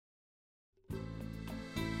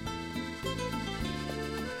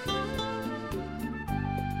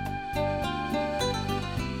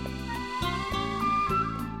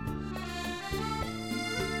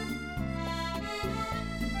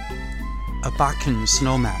A barking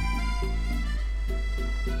snowman.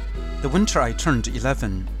 The winter I turned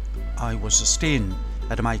 11, I was staying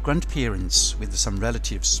at my grandparents' with some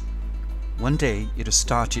relatives. One day it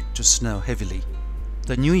started to snow heavily.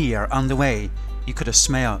 The new year on the way, you could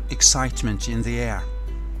smell excitement in the air.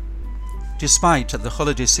 Despite the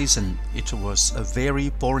holiday season, it was a very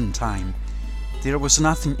boring time. There was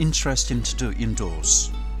nothing interesting to do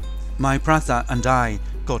indoors. My brother and I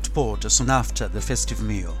got bored soon after the festive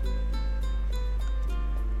meal.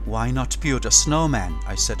 Why not build a snowman?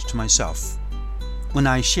 I said to myself. When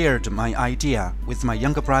I shared my idea with my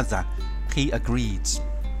younger brother, he agreed.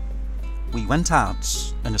 We went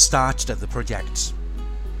out and started the project.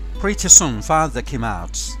 Pretty soon, Father came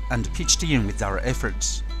out and pitched in with our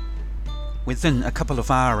efforts. Within a couple of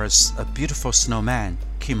hours, a beautiful snowman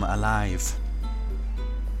came alive.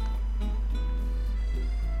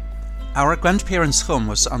 Our grandparents' home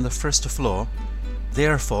was on the first floor.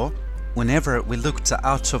 Therefore, whenever we looked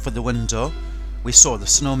out of the window, we saw the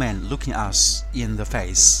snowman looking us in the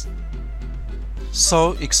face.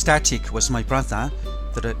 So ecstatic was my brother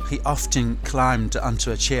that he often climbed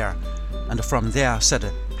onto a chair and from there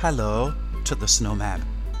said hello to the snowman.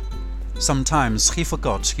 Sometimes he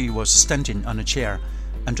forgot he was standing on a chair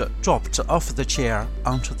and dropped off the chair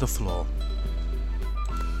onto the floor.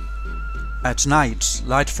 At night,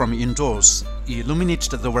 light from indoors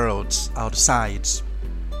illuminated the world outside.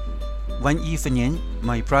 One evening,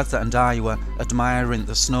 my brother and I were admiring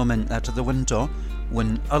the snowman at the window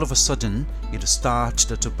when all of a sudden it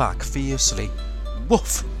started to bark fiercely.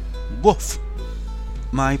 Woof! Woof!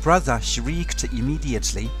 My brother shrieked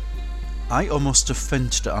immediately. I almost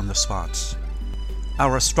fainted on the spot.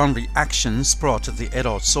 Our strong reactions brought the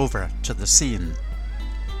adults over to the scene.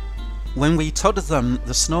 When we told them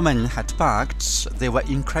the snowman had barked, they were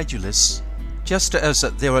incredulous. Just as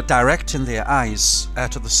they were directing their eyes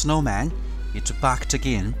at the snowman, it barked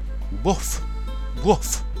again. Woof!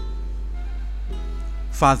 Woof!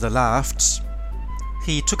 Father laughed.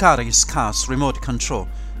 He took out his car's remote control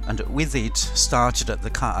and with it started the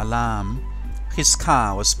car alarm. His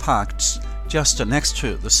car was parked just next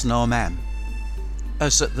to the snowman.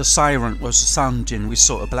 As the siren was sounding, we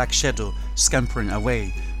saw a black shadow scampering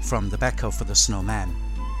away from the back of the snowman.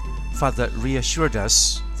 Father reassured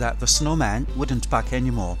us that the snowman wouldn't bark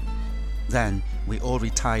anymore. Then we all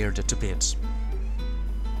retired to bed.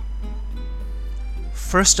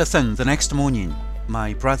 First thing the next morning,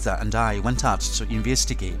 my brother and I went out to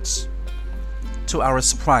investigate. To our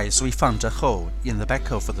surprise, we found a hole in the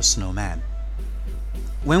back of the snowman.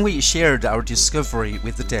 When we shared our discovery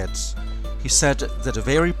with the dad, he said that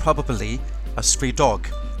very probably a stray dog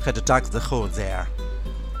had dug the hole there.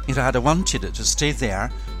 It had wanted to stay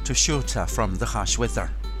there to shelter from the harsh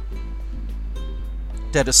weather.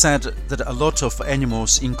 Dad said that a lot of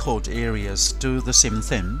animals in cold areas do the same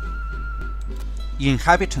thing.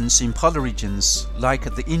 Inhabitants in polar regions, like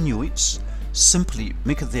the Inuits, simply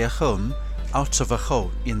make their home out of a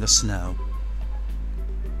hole in the snow.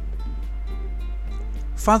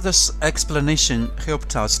 Father's explanation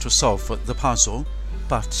helped us to solve the puzzle,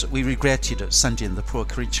 but we regretted sending the poor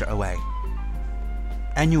creature away.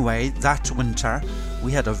 Anyway, that winter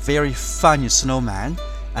we had a very funny snowman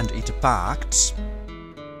and it barked.